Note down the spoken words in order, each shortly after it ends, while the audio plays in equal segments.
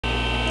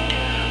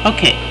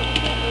Okay,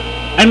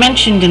 I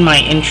mentioned in my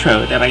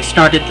intro that I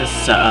started this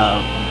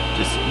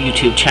this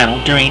YouTube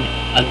channel during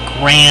a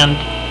Grand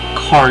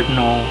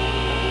Cardinal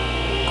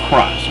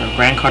Cross, or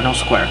Grand Cardinal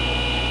Square.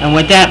 And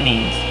what that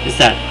means is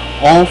that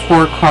all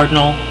four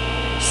cardinal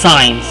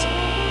signs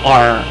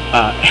are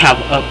have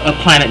a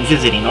planet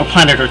visiting, or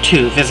planet or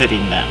two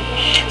visiting them.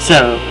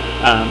 So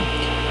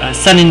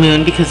Sun and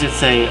Moon, because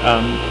it's a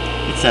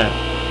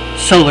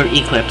solar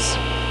eclipse.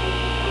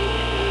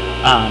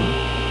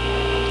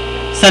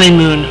 Sun and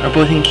Moon are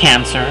both in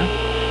Cancer,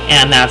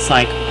 and that's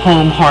like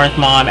home, hearth,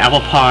 mom,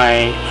 apple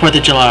pie, 4th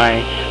of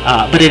July,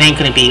 but it ain't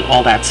going to be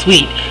all that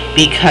sweet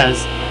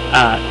because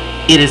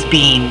it is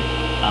being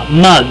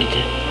mugged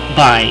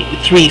by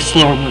 3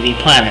 slower moving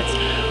planets.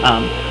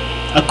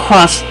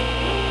 Across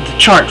the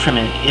chart from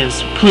it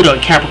is Pluto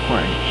and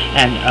Capricorn,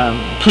 and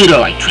Pluto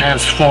like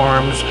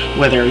transforms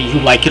whether you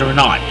like it or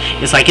not.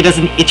 It's like it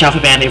doesn't itch off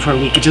a band-aid for a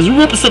week, it just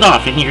rips it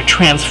off and you're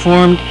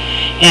transformed,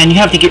 and you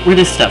have to get rid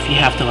of stuff. You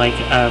have to like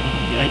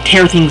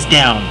tear things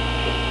down,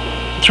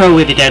 throw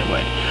away the dead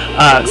wood.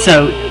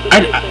 So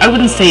I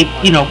wouldn't say,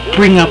 you know,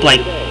 bring up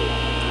like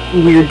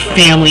weird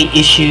family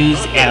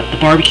issues at the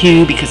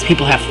barbecue because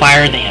people have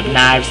fire and they have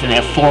knives and they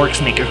have forks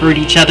and they can hurt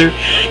each other.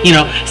 You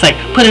know, it's like,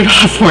 put it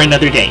off for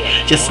another day.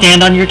 Just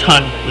stand on your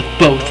tongue with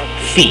both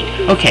feet.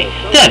 Okay,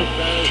 then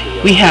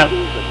we have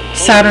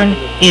Saturn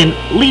in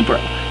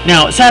Libra.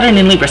 Now, Saturn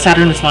in Libra,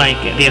 Saturn is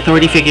like the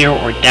authority figure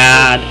or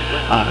dad,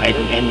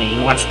 and he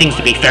wants things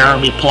to be fair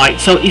and be polite.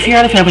 So if you're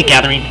at a family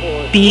gathering,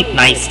 be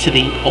nice to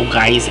the old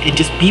guys and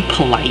just be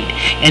polite,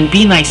 and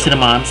be nice to the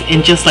moms,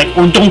 and just like,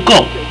 or don't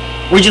go.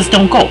 Or just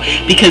don't go,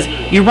 because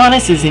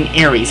Uranus is in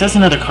Aries. That's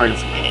another card.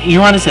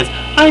 Uranus says,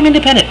 I'm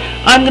independent,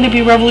 I'm going to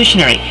be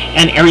revolutionary,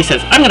 and Aries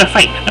says, I'm going to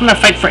fight. I'm going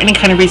to fight for any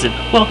kind of reason.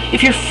 Well,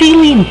 if you're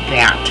feeling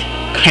that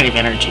kind of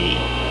energy,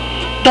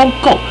 don't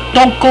go.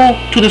 Don't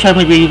go to the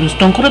family reunions.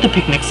 Don't go to the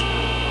picnics.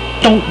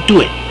 Don't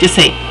do it. Just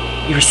say,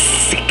 you're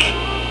sick.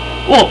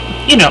 Well,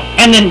 you know,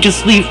 and then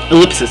just leave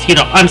ellipsis. You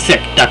know, I'm sick, ...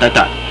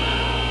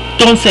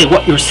 Don't say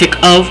what you're sick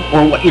of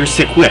or what you're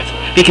sick with,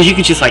 because you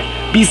could just like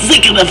be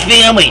sick of the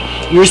family.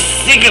 You're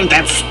sick of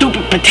that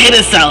stupid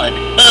potato salad.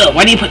 Ugh,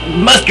 why do you put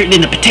mustard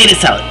in a potato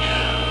salad?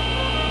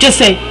 Just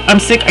say, I'm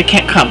sick, I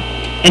can't come.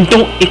 And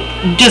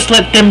just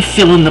let them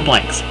fill in the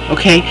blanks,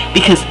 okay?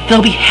 Because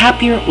they'll be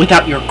happier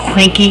without your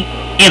cranky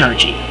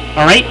energy,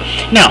 alright?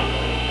 Now,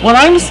 what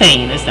I'm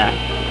saying is that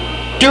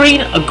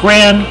during a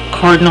Grand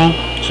Cardinal,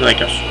 so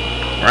like a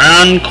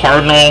Grand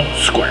Cardinal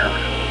Square,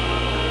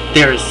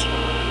 there's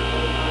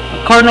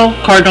a cardinal,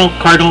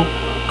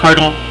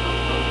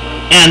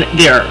 and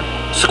they're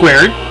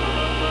squared,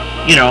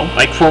 you know,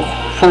 like four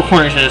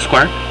corners in a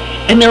square,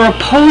 and they're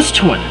opposed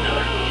to one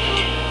another.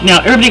 Now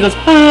everybody goes,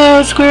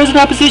 oh, squares and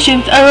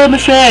oppositions, oh, I'm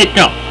afraid.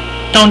 No,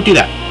 don't do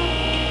that.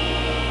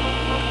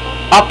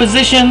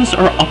 Oppositions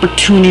are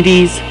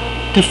opportunities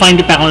to find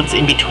a balance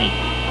in between.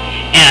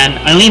 And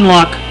Eileen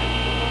Locke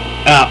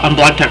on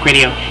Blog Talk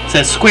Radio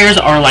says squares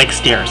are like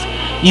stairs.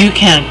 You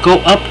can go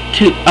up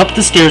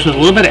the stairs with a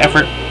little bit of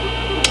effort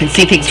and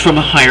see things from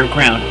a higher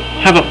ground.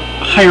 Have a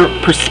higher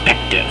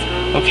perspective,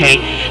 okay?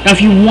 Now,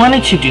 if you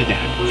wanted to do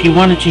that, if you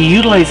wanted to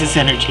utilize this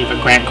energy of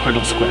a Grand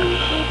Cardinal Square,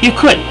 you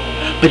could.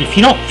 But if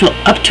you don't feel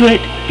up to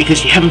it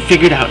because you haven't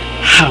figured out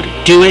how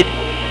to do it,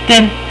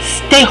 then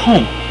stay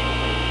home.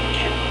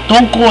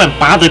 Don't go and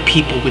bother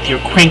people with your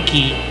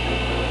cranky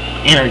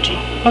energy,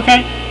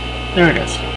 okay? There it is.